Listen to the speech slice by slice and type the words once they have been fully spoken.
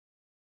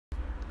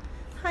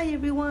Hi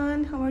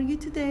everyone, how are you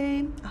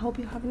today? I hope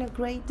you're having a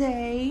great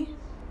day.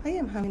 I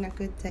am having a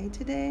good day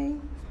today.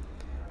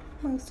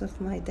 Most of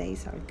my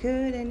days are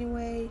good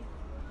anyway.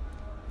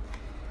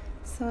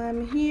 So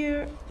I'm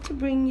here to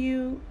bring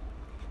you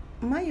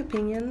my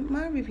opinion,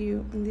 my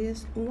review on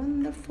this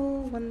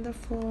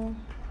wonderful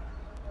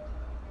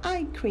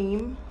eye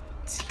cream.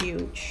 It's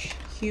huge.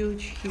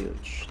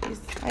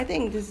 I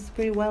think this is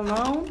pretty well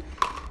known,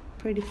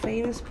 pretty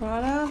famous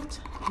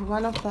product.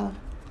 One of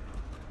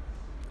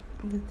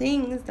the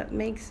things that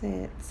makes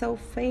it so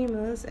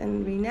famous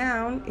and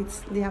renowned, it's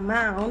the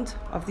amount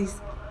of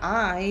this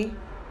eye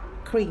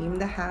cream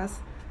that has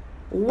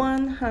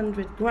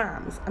 100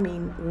 grams.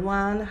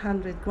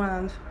 100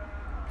 grams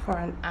for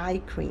an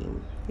eye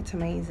cream. It's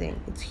amazing.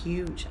 It's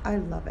huge. I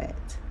love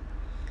it.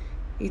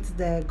 It's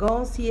the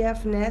Gold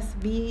CF Nest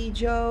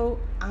Joe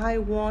I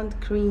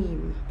Want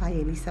Cream by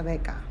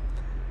Elizavecca.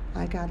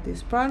 I got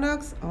these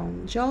products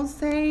on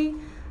Jose.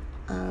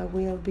 I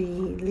will be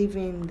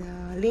leaving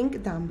the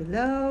link down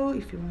below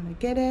if you want to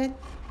get it.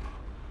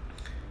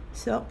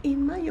 So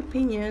in my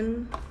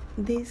opinion,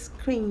 this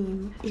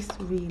cream is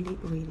really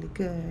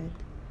good.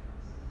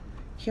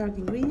 Here are the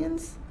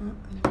ingredients.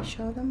 Let me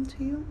show them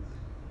to you.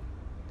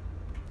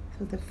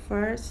 So the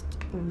first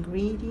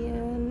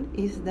ingredient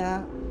is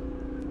the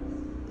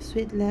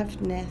sweet leaf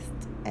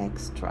nest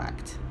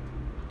extract.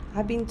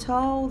 I've been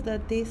told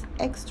that this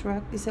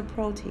extract is a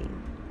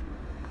protein.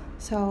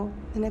 So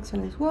the next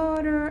one is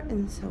water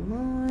and so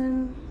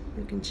on.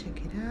 You can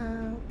check it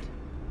out.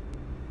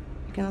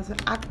 You can also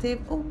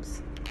active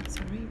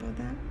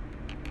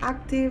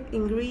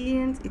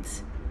ingredients.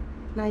 It's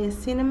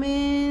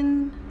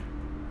niacinamide,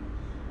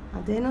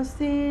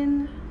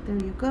 adenosine. There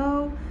you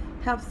go.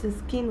 Helps the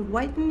skin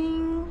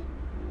whitening,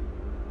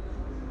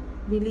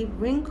 relieve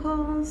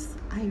wrinkles.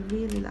 I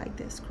really like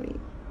this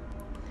cream.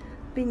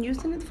 Been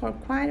using it for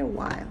quite a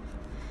while.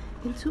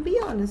 And to be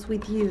honest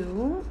with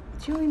you,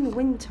 during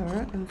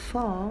winter and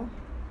fall,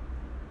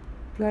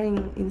 we are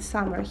in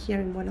summer here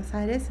in Buenos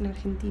Aires, in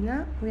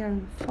Argentina. We are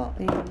in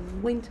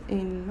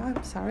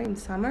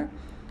summer.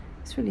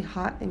 It's really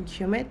hot and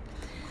humid.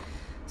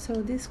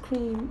 So this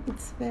cream,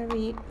 it's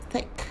very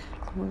thick.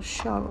 I will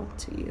show it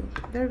to you.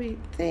 Very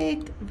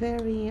thick,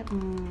 very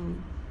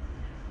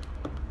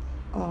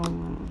oh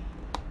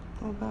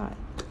God,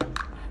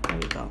 there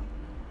you go.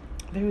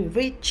 Very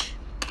rich.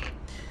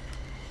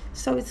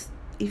 So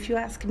if you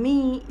ask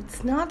me,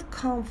 it's not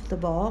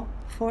comfortable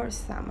for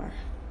summer,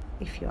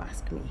 if you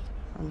ask me.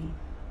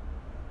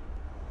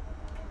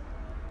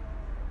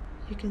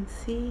 You can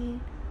see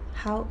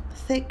how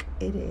thick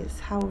it is,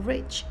 how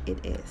rich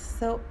it is.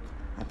 So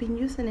I've been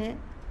using it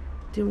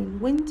during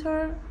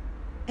winter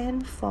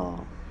and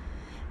fall.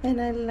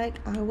 And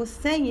I was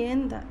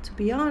saying that, to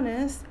be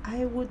honest,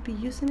 I would be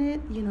using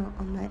it,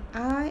 on my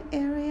eye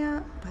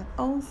area, but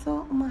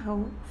also on my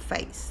whole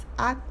face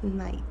at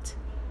night.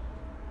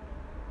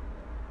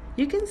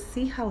 You can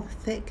see how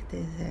thick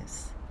this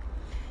is.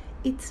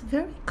 It's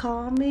very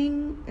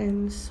calming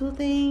and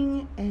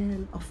soothing,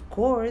 and of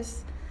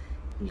course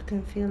you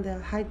can feel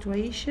the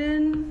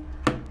hydration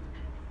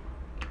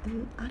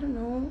and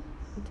the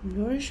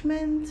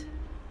nourishment.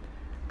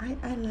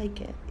 I like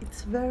it.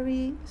 It's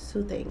very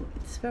soothing,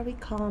 it's very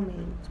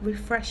calming, it's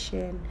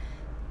refreshing.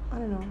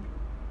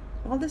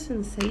 All the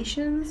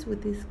sensations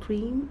with this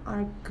cream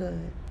are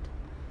good.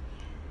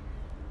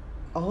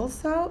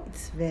 Also,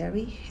 it's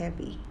very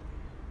heavy.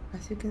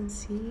 As you can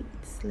see,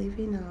 it's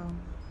leaving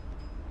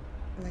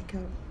like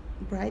a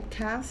bright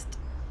cast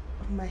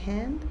on my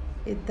hand.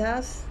 It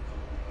does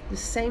the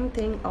same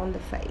thing on the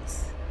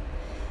face.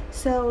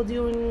 So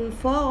during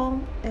fall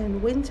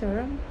and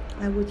winter,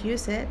 I would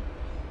use it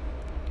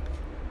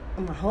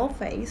on my whole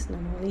face,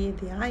 not only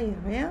the eye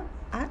area,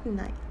 at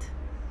night.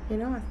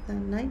 As the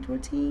night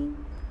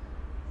routine.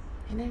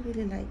 And I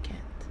really like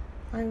it.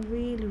 I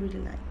really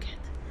like it.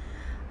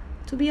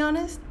 To be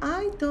honest,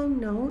 I don't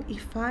know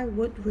if I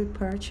would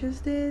repurchase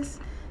this,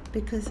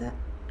 because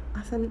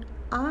as an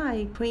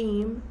eye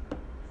cream,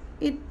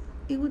 it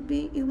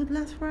would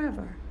last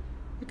forever.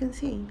 You can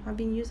see I've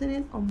been using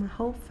it on my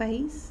whole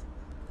face,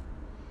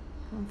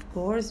 of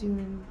course,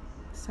 during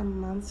some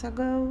months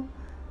ago,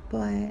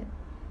 but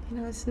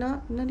it's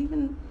not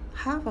even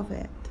half of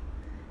it.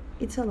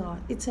 It's a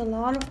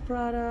lot of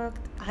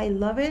product. I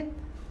love it.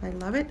 I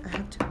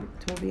have to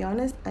be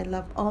honest. I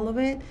love all of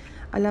it.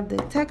 I love the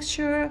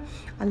texture.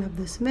 I love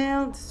the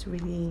smell. It's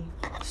really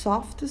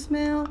soft to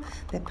smell.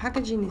 The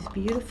packaging is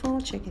beautiful.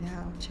 Check it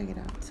out.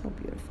 It's so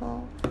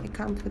beautiful. It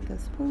comes with a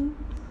spoon,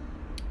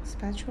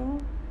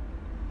 spatula.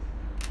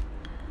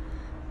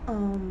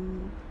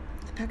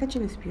 The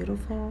packaging is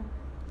beautiful,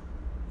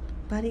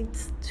 but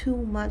it's too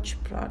much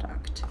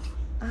product.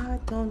 I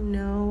don't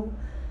know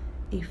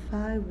if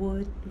I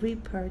would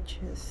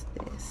repurchase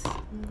this.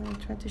 I'm gonna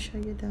try to show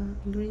you the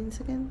ingredients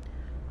again.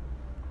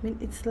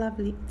 It's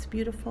lovely, it's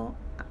beautiful,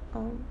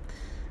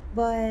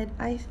 but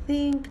I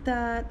think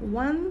that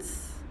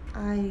once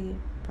I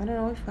don't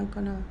know if I'm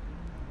gonna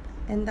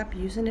end up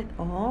using it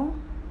all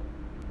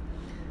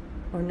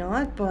or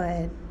not,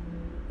 but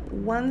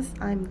once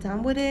I'm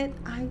done with it,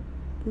 I'm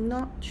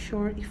not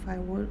sure if I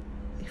would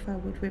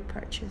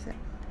repurchase it.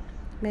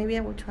 Maybe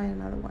I will try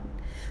another one.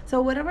 So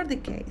whatever the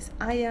case,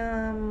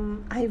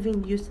 I've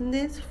been using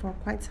this for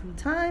quite some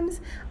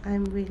times.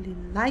 I'm really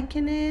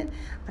liking it.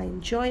 I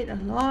enjoy it a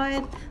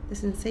lot. The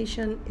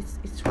sensation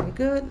it's really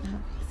good.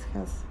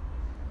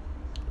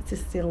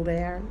 It's still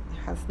there. It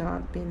has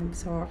not been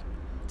absorbed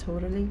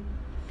totally.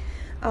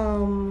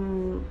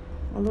 Although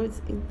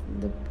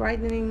the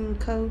brightening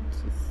coat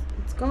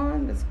it's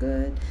gone. That's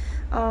good.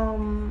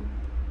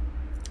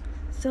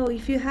 So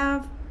if you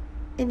have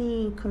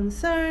any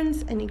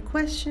concerns, any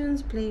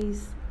questions,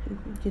 please,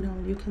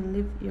 you can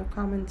leave your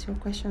comments, your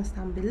questions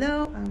down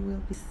below. I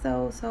will be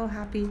so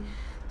happy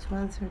to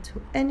answer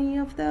to any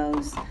of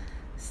those.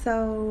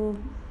 So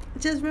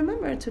just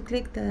remember to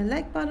click the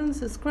like button,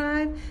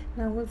 subscribe,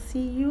 and I will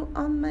see you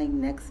on my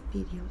next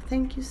video.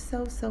 Thank you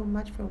so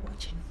much for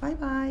watching. Bye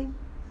bye.